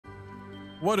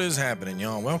What is happening,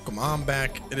 y'all? Welcome on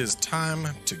back. It is time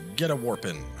to get a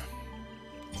warping.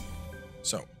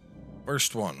 So,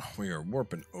 first one, we are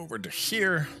warping over to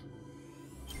here.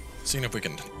 Seeing if we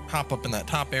can hop up in that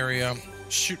top area,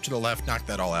 shoot to the left, knock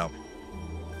that all out.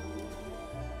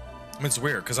 I mean, it's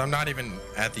weird because I'm not even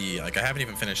at the, like, I haven't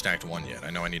even finished Act 1 yet.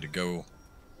 I know I need to go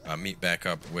meet back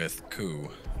up with Ku.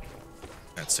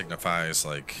 That signifies,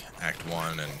 like, Act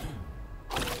 1 and...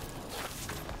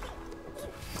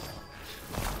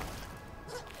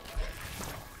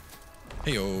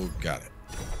 Hey-oh, got it.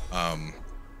 And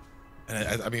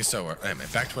I mean, so, anyway,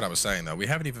 back to what I was saying, though. We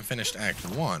haven't even finished Act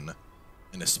 1,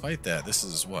 and despite that, this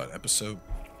is, what, episode...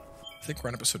 I think we're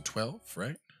on episode 12,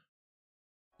 right?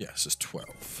 Yeah, this is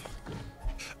 12.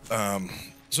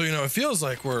 So, you know, it feels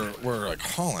like we're like,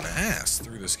 hauling ass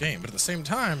through this game, but at the same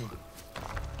time, I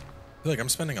feel like I'm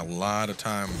spending a lot of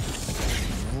time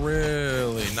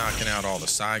really knocking out all the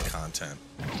side content.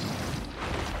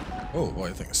 Oh, boy,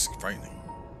 I think it's frightening.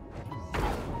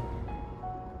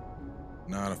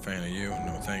 Not a fan of you.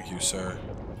 No, thank you, sir.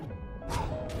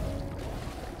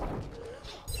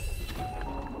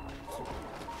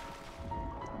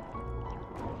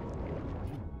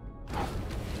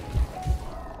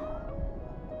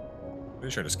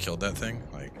 Pretty sure I just killed that thing,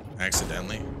 like,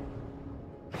 accidentally.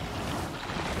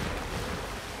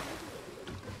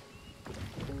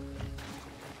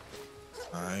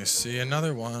 I see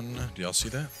another one. Do y'all see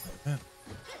that? Yeah.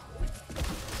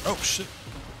 Oh, shit.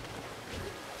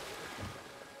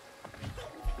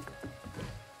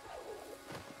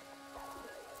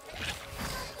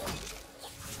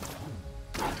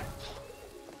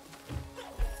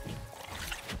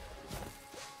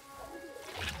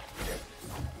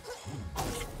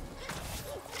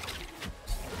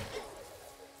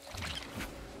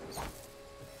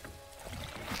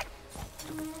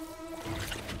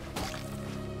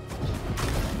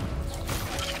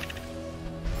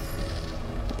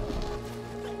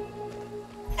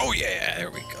 Oh yeah,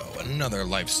 there we go. Another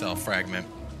life cell fragment.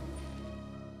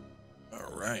 All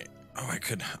right. Oh,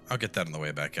 I'll get that on the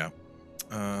way back out.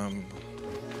 I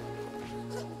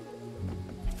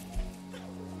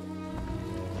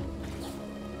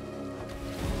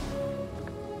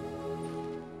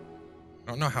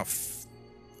don't know how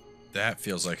that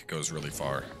feels like it goes really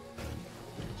far.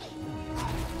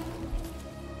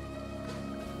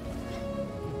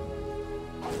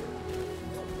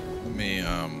 Let me,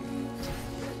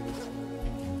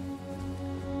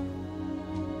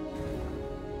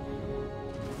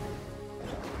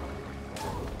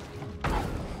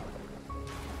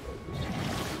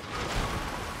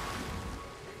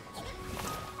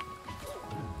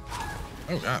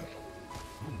 oh, God.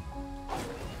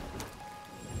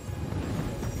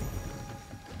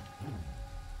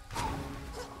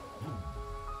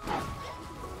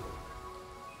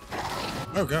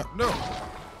 Oh, God, no.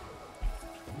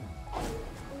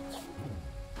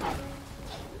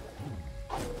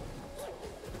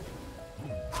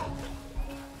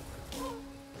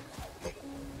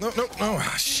 No, no, no.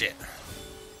 Ah, shit.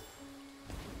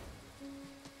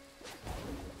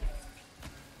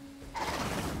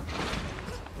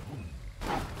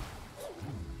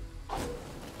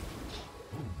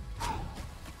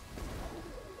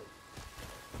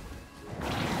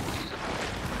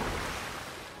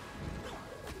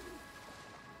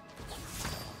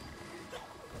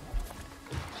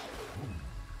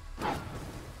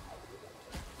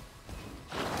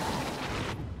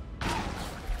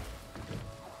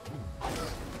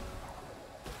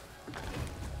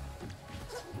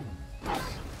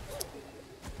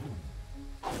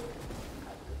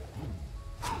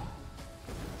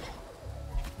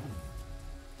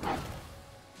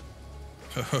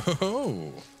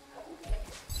 Oh.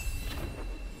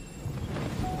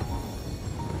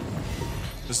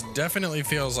 This definitely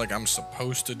feels like I'm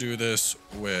supposed to do this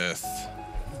with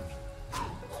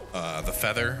the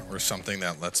feather or something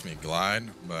that lets me glide,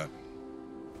 but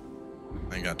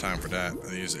I ain't got time for that. Are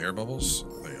these air bubbles?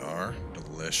 They are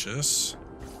delicious.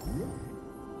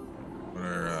 What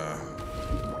are,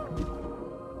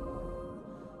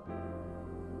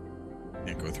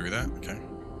 can't go through that? Okay.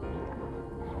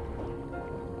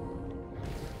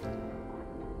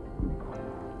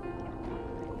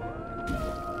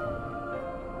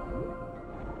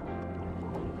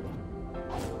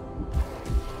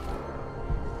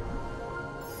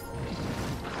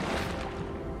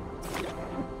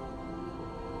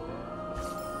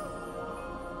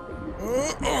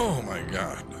 Oh my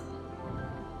God.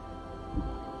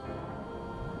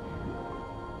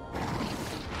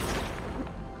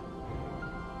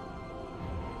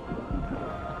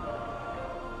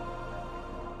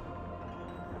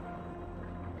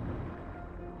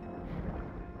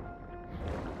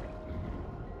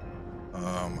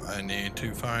 I need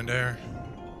to find air.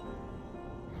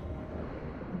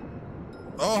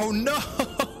 Oh no!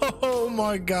 Oh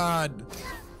my god.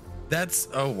 That's,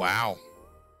 oh wow.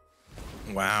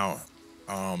 Wow.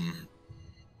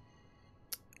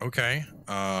 Okay.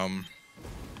 Well,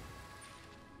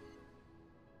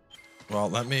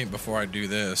 let me, before I do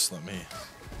this, let me,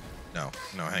 no,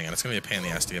 hang on. It's gonna be a pain in the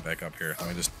ass to get back up here.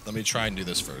 Let me try and do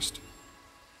this first.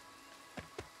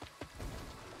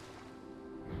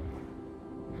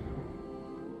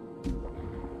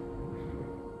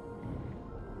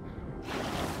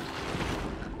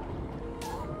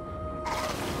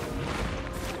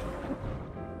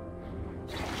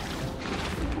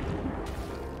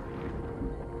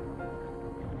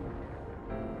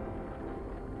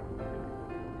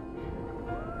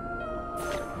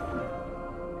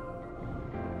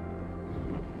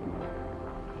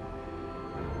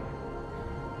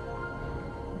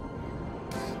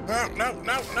 No.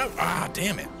 Ah,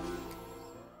 damn it.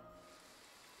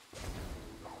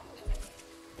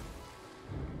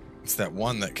 It's that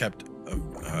one that kept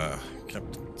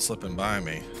slipping by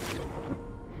me.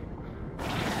 I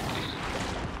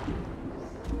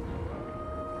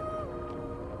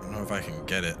don't know if I can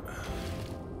get it.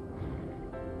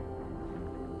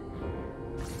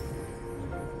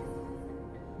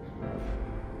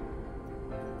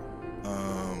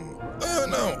 Oh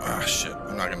no. Ah, shit.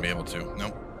 I'm not gonna be able to.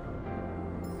 Nope.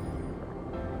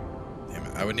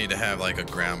 I would need to have like a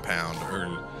ground pound, or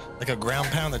like a ground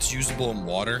pound that's usable in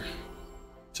water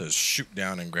to shoot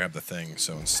down and grab the thing.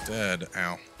 So instead,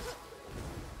 ow.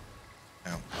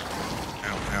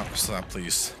 Stop,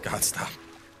 please. God, stop.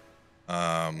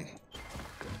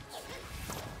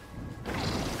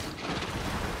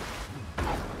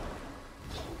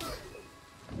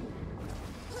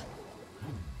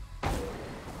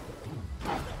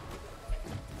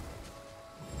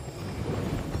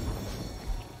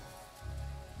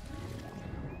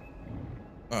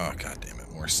 Oh, god damn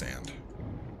it, more sand.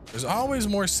 There's always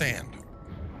more sand.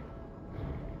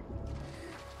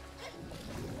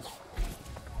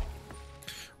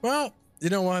 Well, you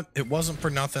know what? It wasn't for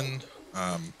nothing.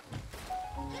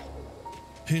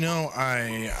 You know,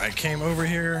 I came over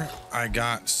here, I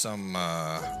got some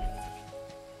I'm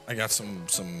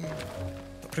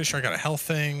pretty sure I got a health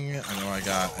thing. I know I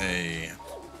got a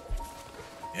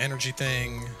energy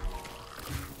thing.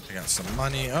 I got some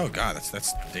money. Oh god,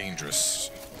 that's dangerous.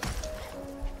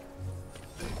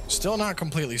 Still not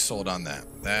completely sold on that.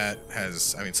 That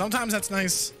has, I mean, sometimes that's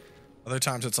nice. Other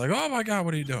times it's like, oh my god,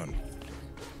 what are you doing?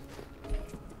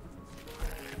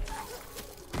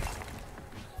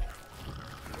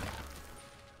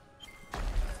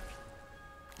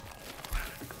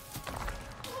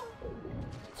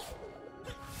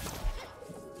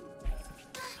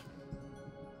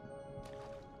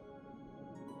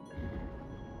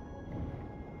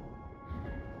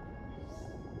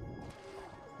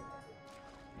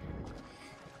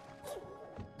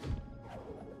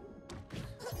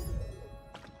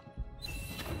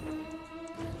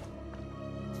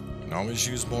 Can always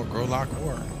use more Growlock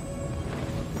ore.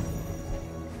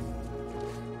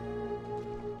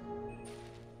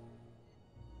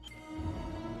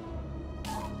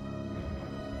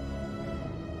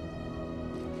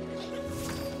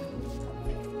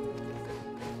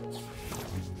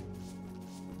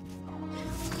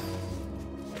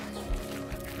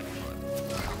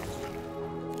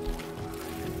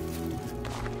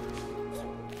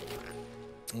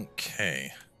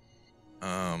 Okay.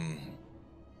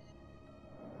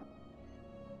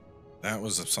 That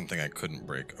was something I couldn't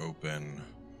break open.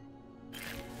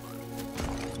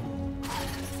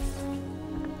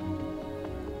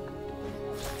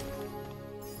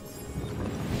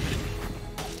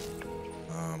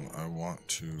 I want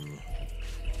to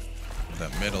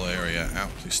that middle area out.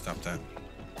 Please stop that.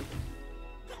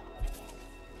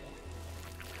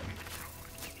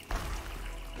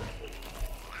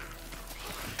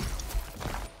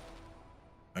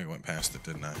 I went past it,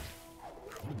 didn't I?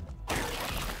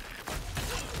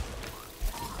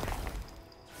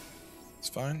 It's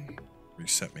fine.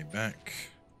 Reset me back.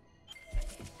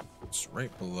 It's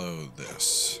right below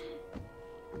this.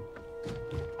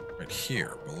 Right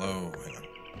here, below. Hang on.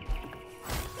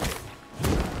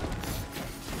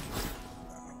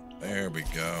 There we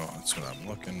go. That's what I'm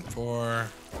looking for.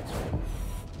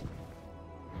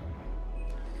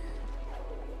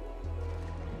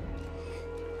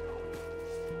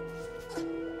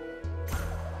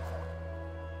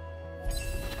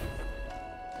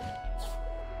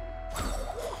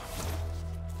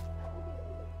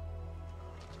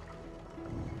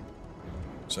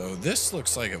 So this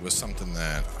looks like it was something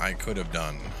that I could have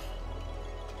done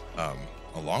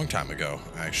a long time ago,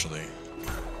 actually.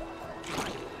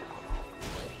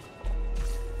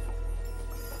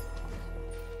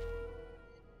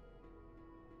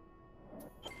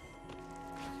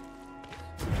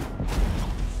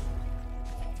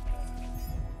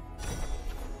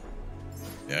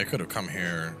 Yeah, I could have come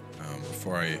here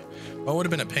before I... Well, it would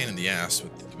have been a pain in the ass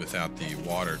without the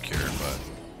water cure, but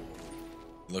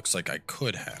it looks like I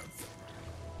could have.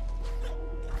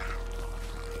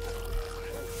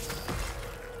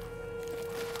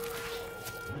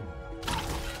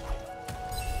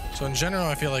 So in general,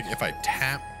 I feel like if I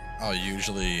tap, I'll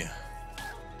usually...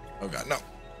 Oh god, no.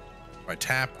 If I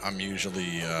tap, I'm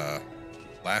usually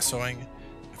lassoing.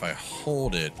 If I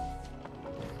hold it,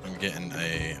 I'm getting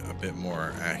a bit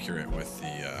more accurate with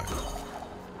the...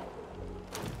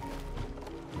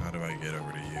 How do I get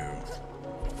over to you?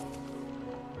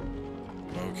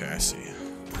 Okay, I see.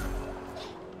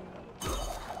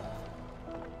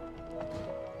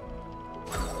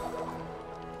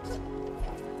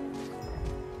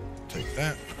 Take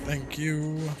that. Thank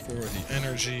you for the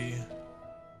energy.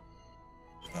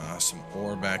 Some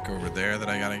ore back over there that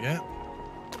I gotta get.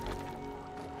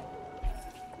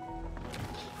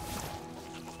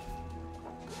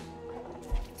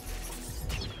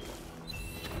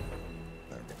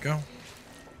 There we go.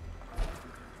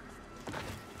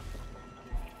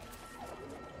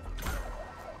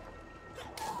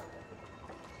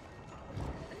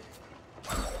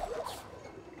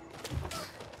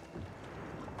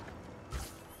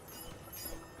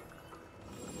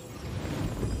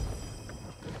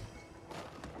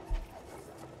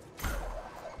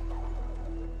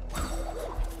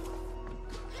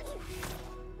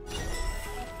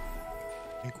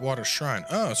 Water Shrine.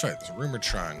 Oh, that's right. There's a rumored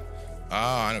shrine.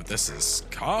 Ah, I know what this is.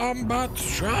 Combat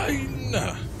Shrine!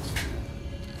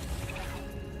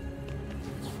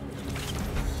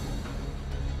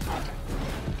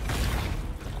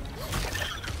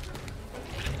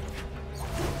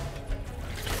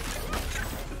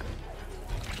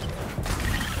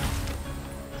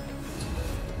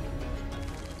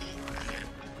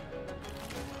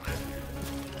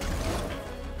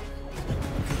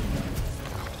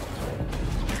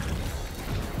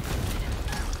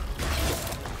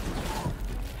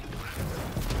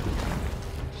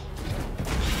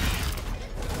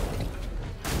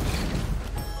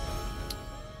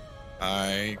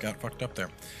 I got fucked up there.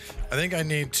 I think I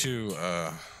need to,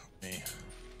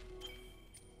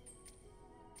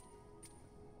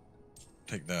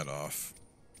 take that off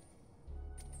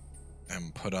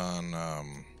and put on,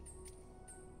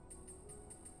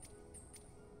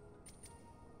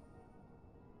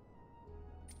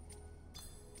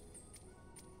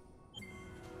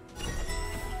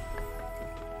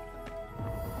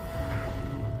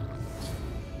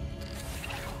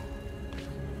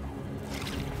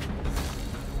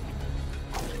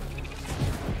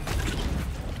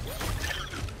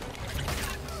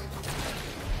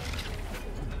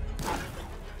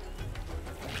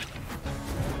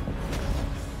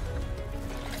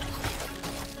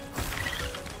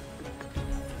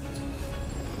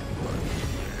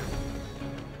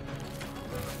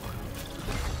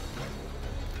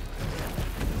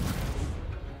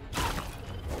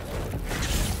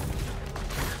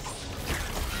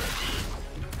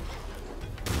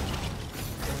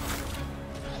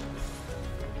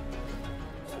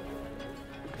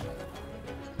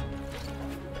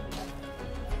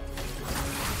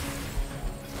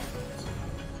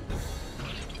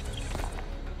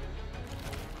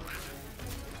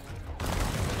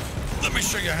 let me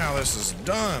show you how this is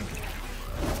done.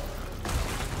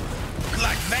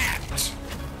 Like that.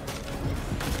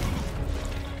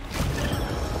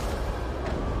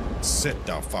 Sit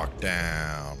the fuck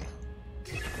down.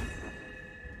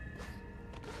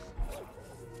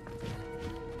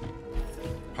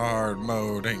 Hard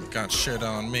mode ain't got shit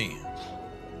on me.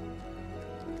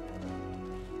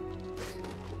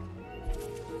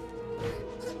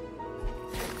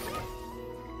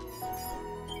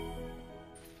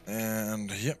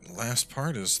 And yep, last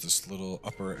part is this little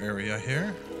upper area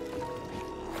here.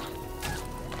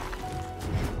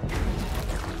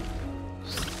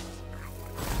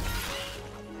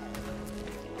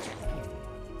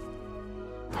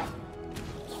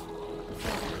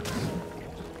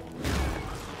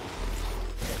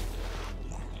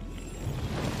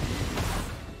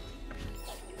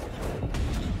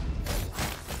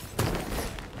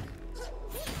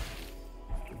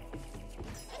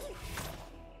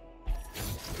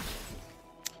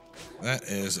 That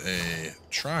is a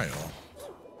trial.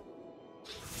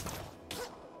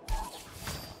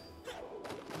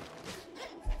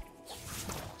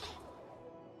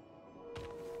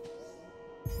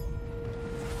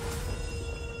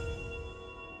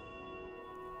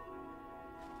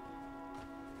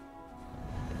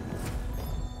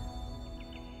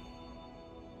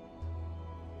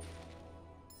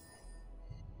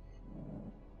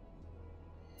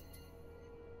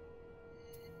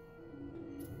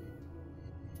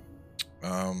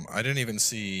 I didn't even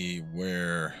see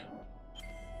where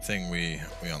thing we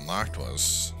unlocked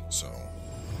was, so.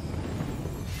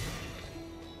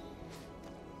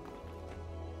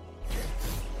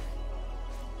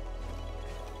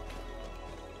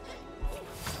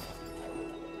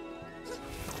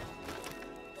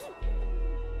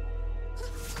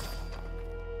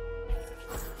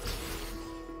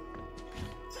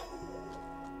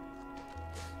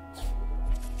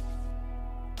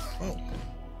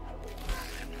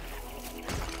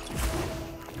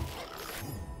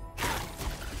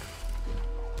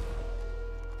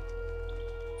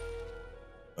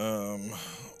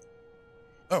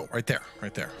 Oh, right there,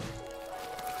 right there.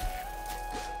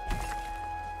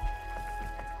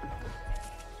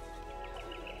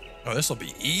 Oh, this will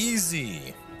be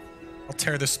easy. I'll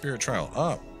tear this spirit trial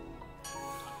up.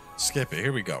 Skip it.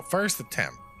 Here we go. First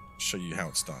attempt. Show you how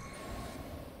it's done.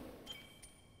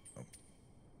 Oh.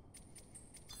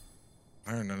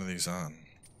 Why are none of these on?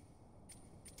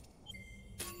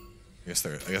 I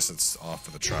guess it's off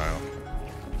for the trial.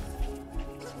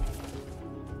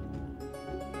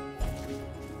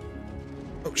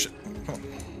 Oh shit. Hold on.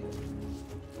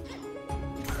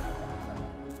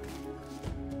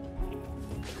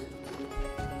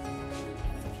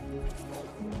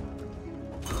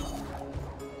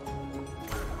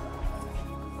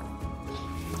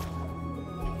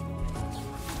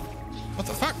 What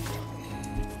the fuck?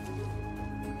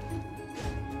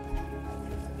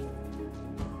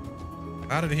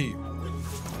 How did he?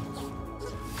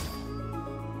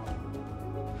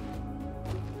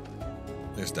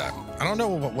 There's that. I don't know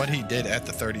what he did at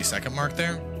the 30-second mark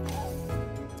there.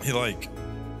 He like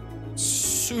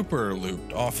super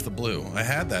looped off the blue. I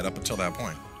had that up until that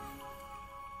point.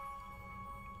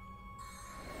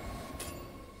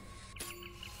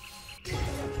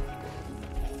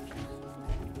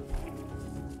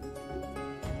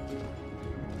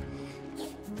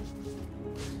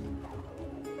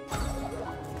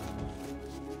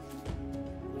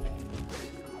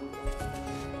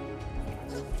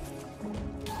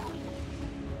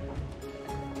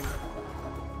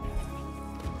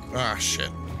 Ah, shit.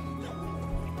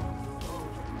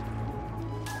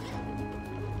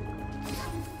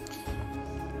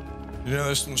 You know,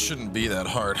 this one shouldn't be that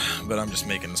hard, but I'm just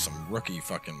making some rookie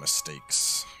fucking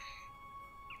mistakes.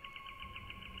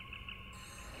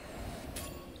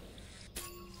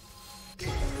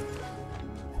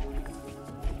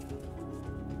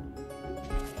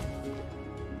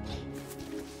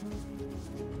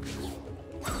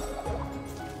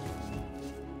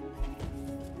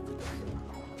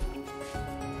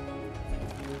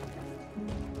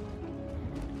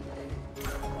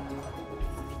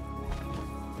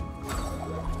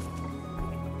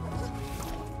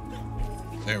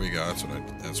 There we go.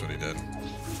 That's what he did.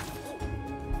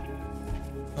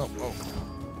 Oh.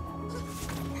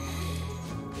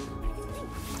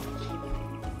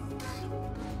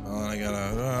 Oh, I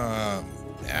gotta.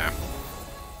 Yeah.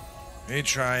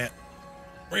 Retry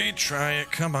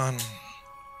it. Come on.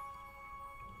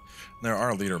 There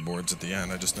are leaderboards at the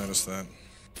end. I just noticed that.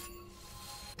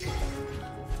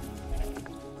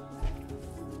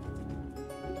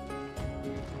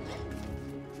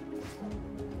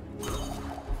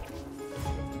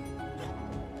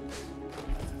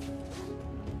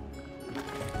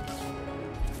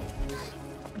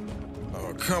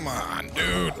 Come on,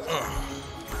 dude. Ugh.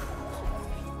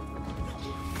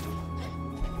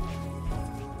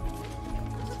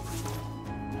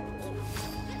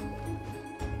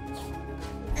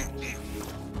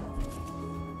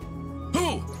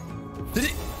 Who?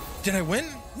 Did I win?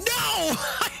 No!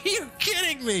 Are you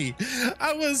kidding me?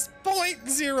 I was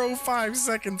 0.05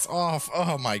 seconds off.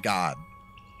 Oh my god.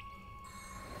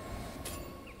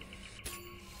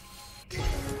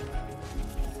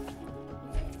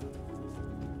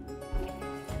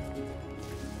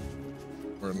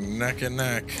 We're neck and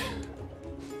neck.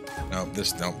 Nope,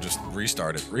 just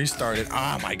restart it. Restart it.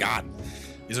 Oh my god.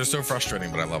 These are so frustrating,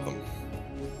 but I love them.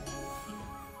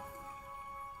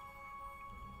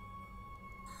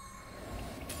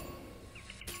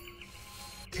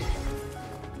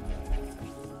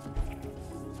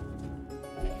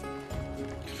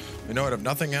 You know what, if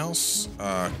nothing else,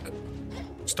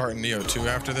 starting Neo 2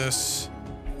 after this,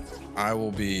 I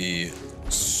will be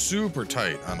super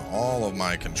tight on all of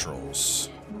my controls.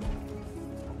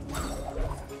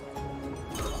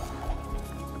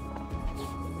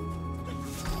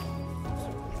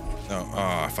 No,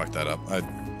 oh, I fucked that up.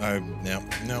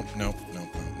 Nope.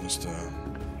 Just,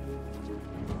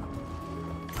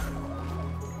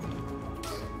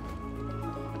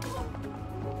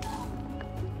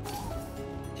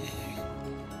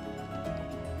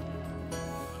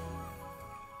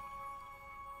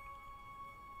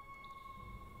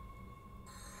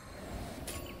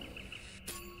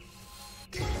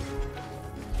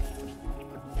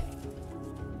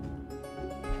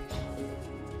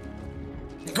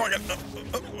 Come on, get.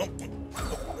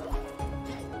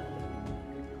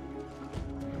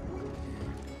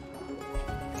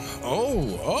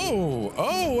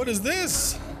 Oh, what is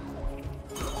this?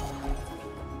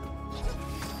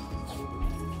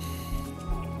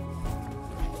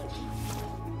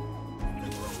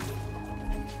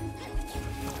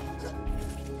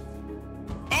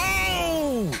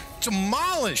 Oh,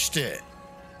 demolished it.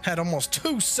 Had almost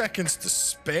 2 seconds to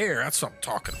spare. That's what I'm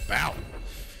talking about.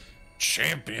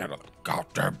 Champion of the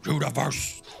goddamn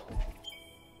universe.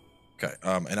 Okay,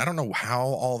 and I don't know how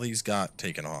all these got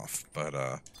taken off, but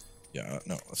yeah,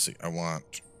 no, let's see. I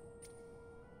want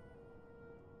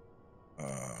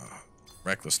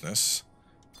recklessness,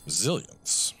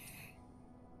 resilience,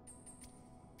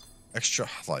 extra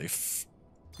life,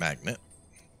 magnet,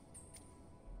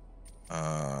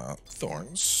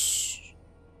 thorns.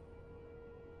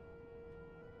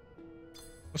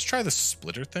 Let's try the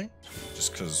splitter thing,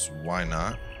 just because why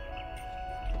not?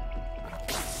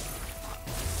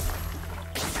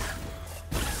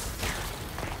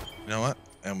 You know what?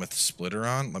 And with splitter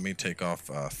on, let me take off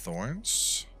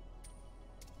thorns.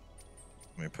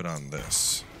 Let me put on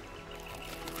this.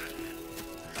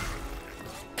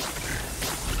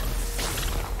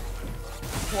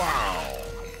 Wow.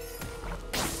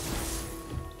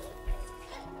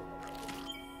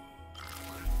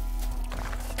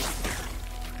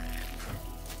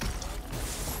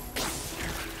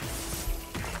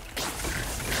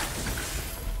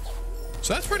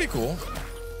 So that's pretty cool.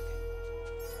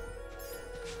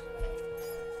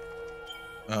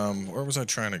 Where was I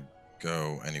trying to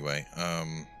go anyway?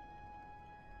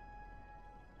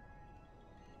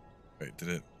 Wait, did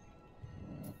it?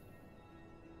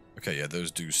 Okay, yeah,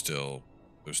 those do still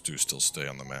stay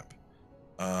on the map.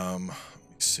 Let me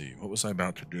see. What was I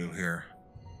about to do here?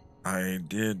 I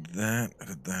did that. I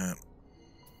did that.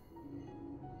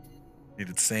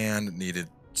 Needed sand. Needed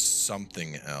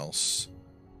something else.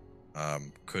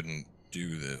 Couldn't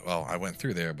do the. Well, I went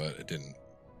through there, but it didn't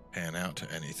pan out to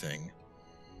anything.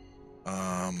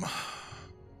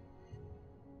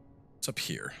 It's up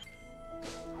here.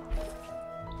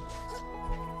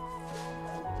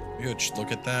 You go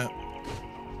look at that.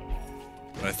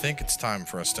 But I think it's time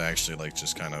for us to actually like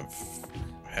just kind of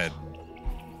head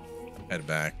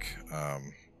back.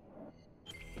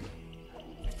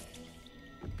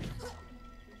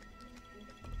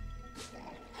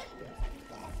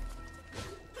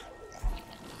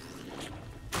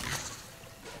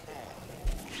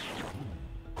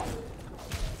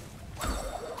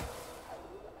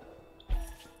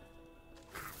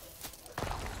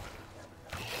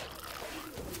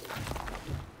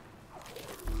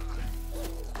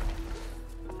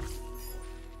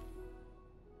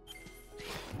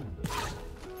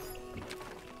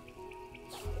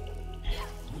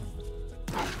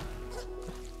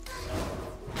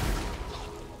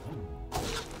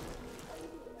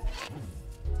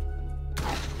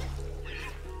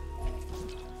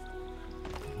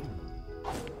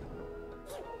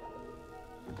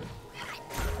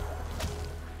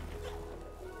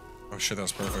 Oh shit, that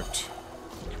was perfect.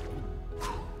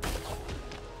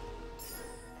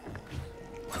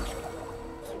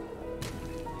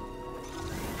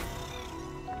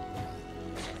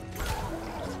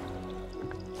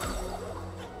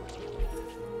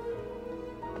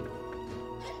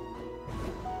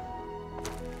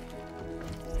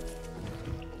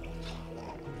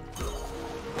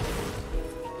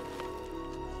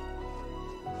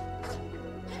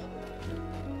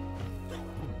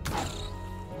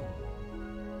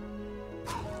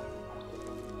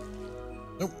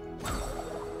 Nope.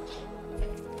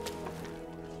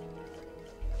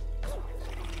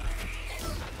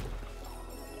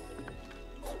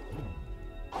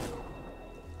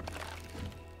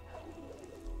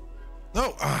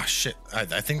 No! Ah, shit. I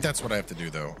think that's what I have to do,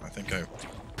 though. I think I...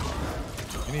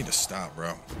 You need to stop, bro.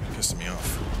 You're pissing me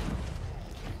off.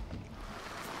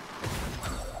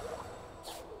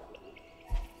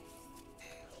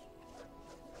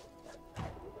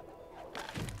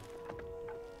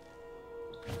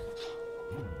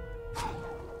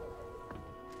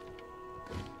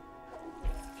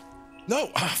 No!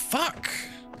 Ah, fuck!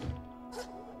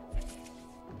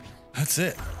 That's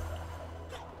it.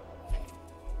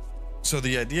 So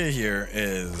the idea here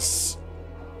is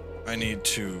I need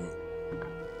to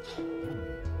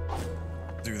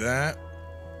do that,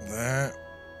 that.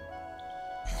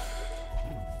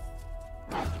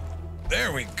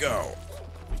 There we go.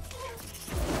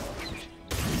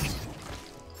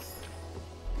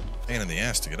 Pain in the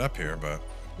ass to get up here, but it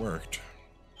worked.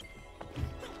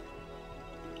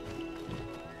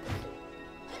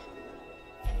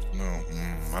 No,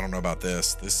 I don't know about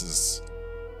this. This is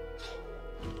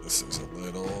This is a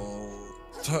little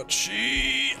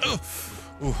touchy. Oh,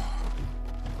 ooh.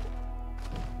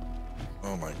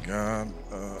 Oh my god.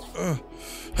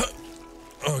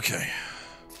 Okay.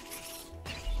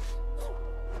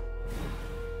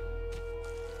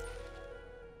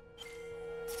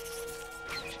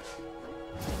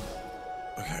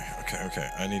 Okay.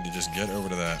 I need to just get over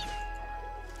to that.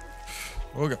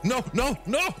 Oh god. No!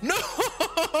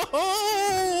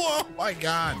 Oh my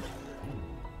god.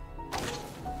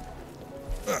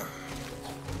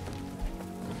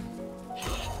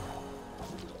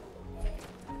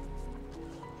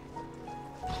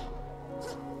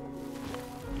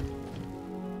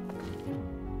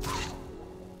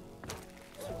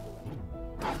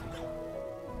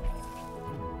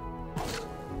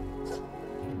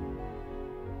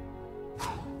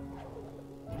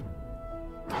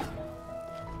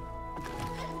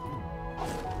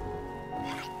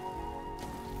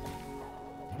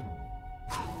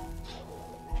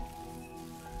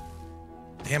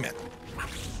 Damn it.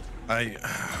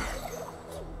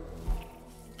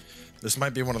 This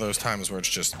might be one of those times where it's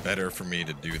just better for me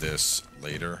to do this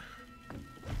later.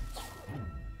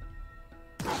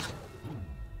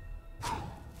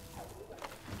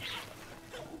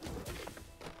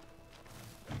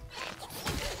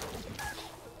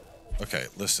 Okay,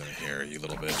 listen here, you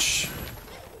little bitch.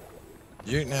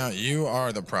 You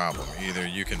are the problem. Either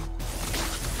you can...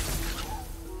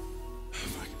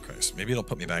 Fucking Christ. Maybe it'll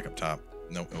put me back up top.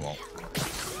 No, it won't.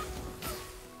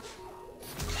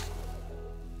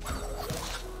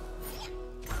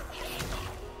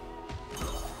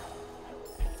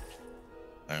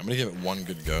 Alright, I'm gonna give it one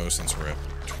good go since we're at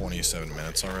 27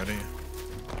 minutes already.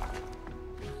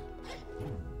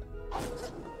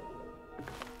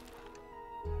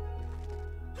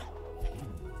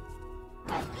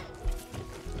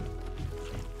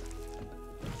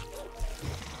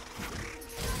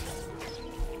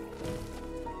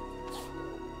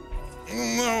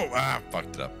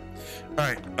 Fucked it up. All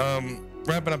right,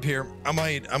 wrapping up here. I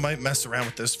might mess around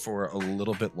with this for a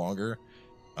little bit longer,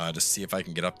 to see if I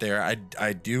can get up there.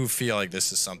 I do feel like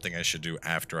this is something I should do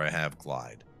after I have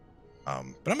glide, but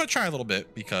I'm gonna try a little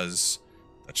bit because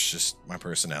that's just my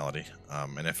personality.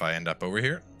 And if I end up over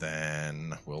here,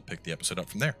 then we'll pick the episode up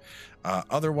from there.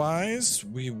 Otherwise,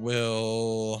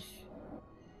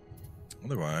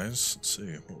 let's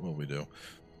see, what will we do?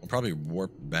 We'll probably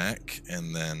warp back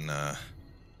and then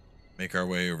make our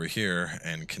way over here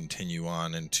and continue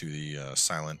on into the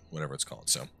silent, whatever it's called.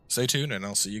 So stay tuned and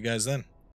I'll see you guys then.